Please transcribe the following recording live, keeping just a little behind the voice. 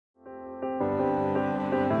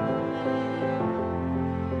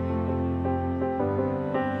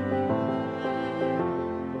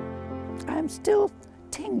still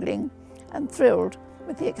tingling and thrilled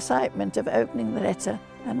with the excitement of opening the letter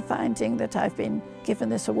and finding that I've been given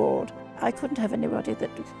this award. I couldn't have anybody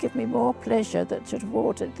that could give me more pleasure that should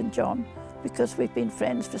award it than John, because we've been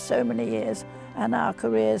friends for so many years and our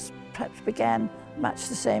careers perhaps began much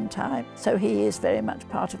the same time. So he is very much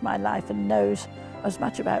part of my life and knows as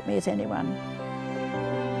much about me as anyone.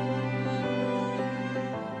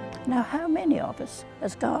 Now, how many of us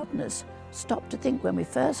as gardeners stop to think when we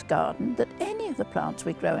first garden that any of the plants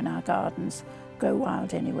we grow in our gardens grow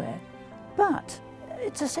wild anywhere? But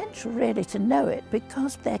it's essential really to know it,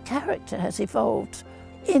 because their character has evolved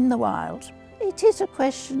in the wild. It is a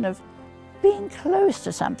question of being close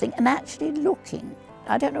to something and actually looking.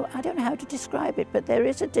 I don't know how to describe it, but there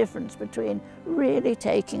is a difference between really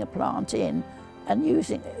taking a plant in and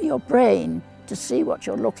using your brain to see what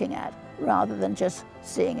you're looking at, rather than just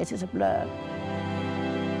seeing it as a blur.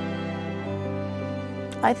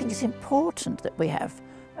 I think it's important that we have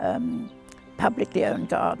publicly owned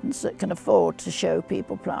gardens that can afford to show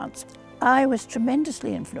people plants. I was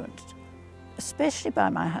tremendously influenced, especially by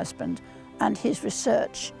my husband and his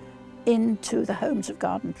research into the homes of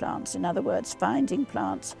garden plants. In other words, finding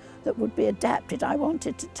plants that would be adapted. I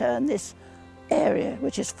wanted to turn this area,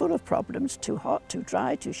 which is full of problems, too hot, too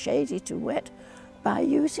dry, too shady, too wet, by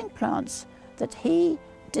using plants that he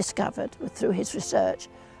discovered through his research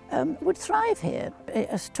would thrive here.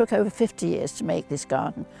 It took over 50 years to make this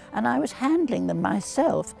garden, and I was handling them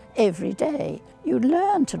myself every day. You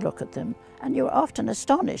learn to look at them, and you're often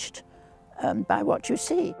astonished by what you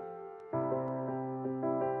see.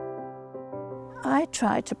 I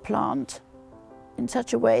try to plant in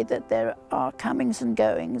such a way that there are comings and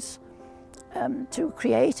goings to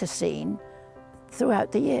create a scene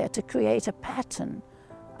throughout the year, to create a pattern.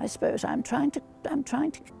 I suppose I'm trying to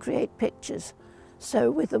create pictures.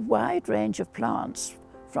 So with a wide range of plants,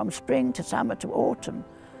 from spring to summer to autumn,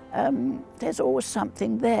 there's always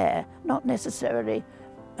something there, not necessarily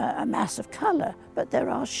a mass of colour, but there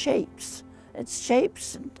are shapes. It's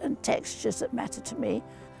shapes and textures that matter to me.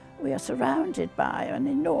 We are surrounded by an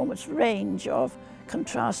enormous range of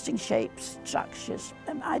contrasting shapes, structures.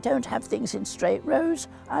 I don't have things in straight rows.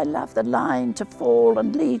 I love the line to fall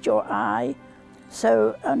and lead your eye.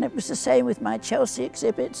 So, and it was the same with my Chelsea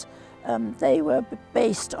exhibits. They were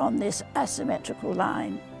based on this asymmetrical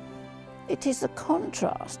line. It is the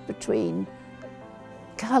contrast between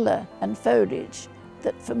colour and foliage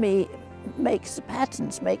that, for me, makes the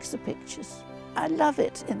patterns, makes the pictures. I love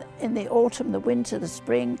it in the autumn, the winter, the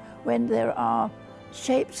spring, when there are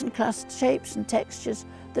shapes and clusters, shapes and textures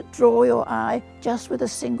that draw your eye just with a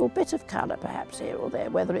single bit of colour, perhaps here or there,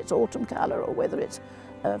 whether it's autumn colour or whether it's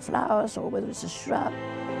flowers or whether it's a shrub.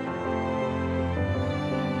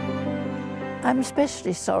 I'm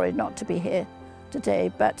especially sorry not to be here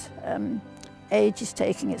today, but age is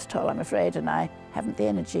taking its toll, I'm afraid, and I haven't the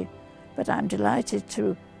energy. But I'm delighted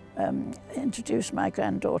to introduce my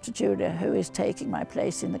granddaughter Julia, who is taking my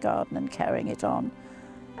place in the garden and carrying it on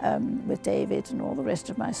with David and all the rest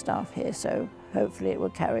of my staff here, so hopefully it will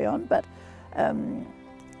carry on. But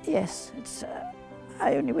yes,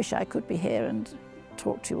 I only wish I could be here and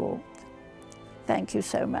talk to you all. Thank you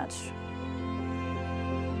so much.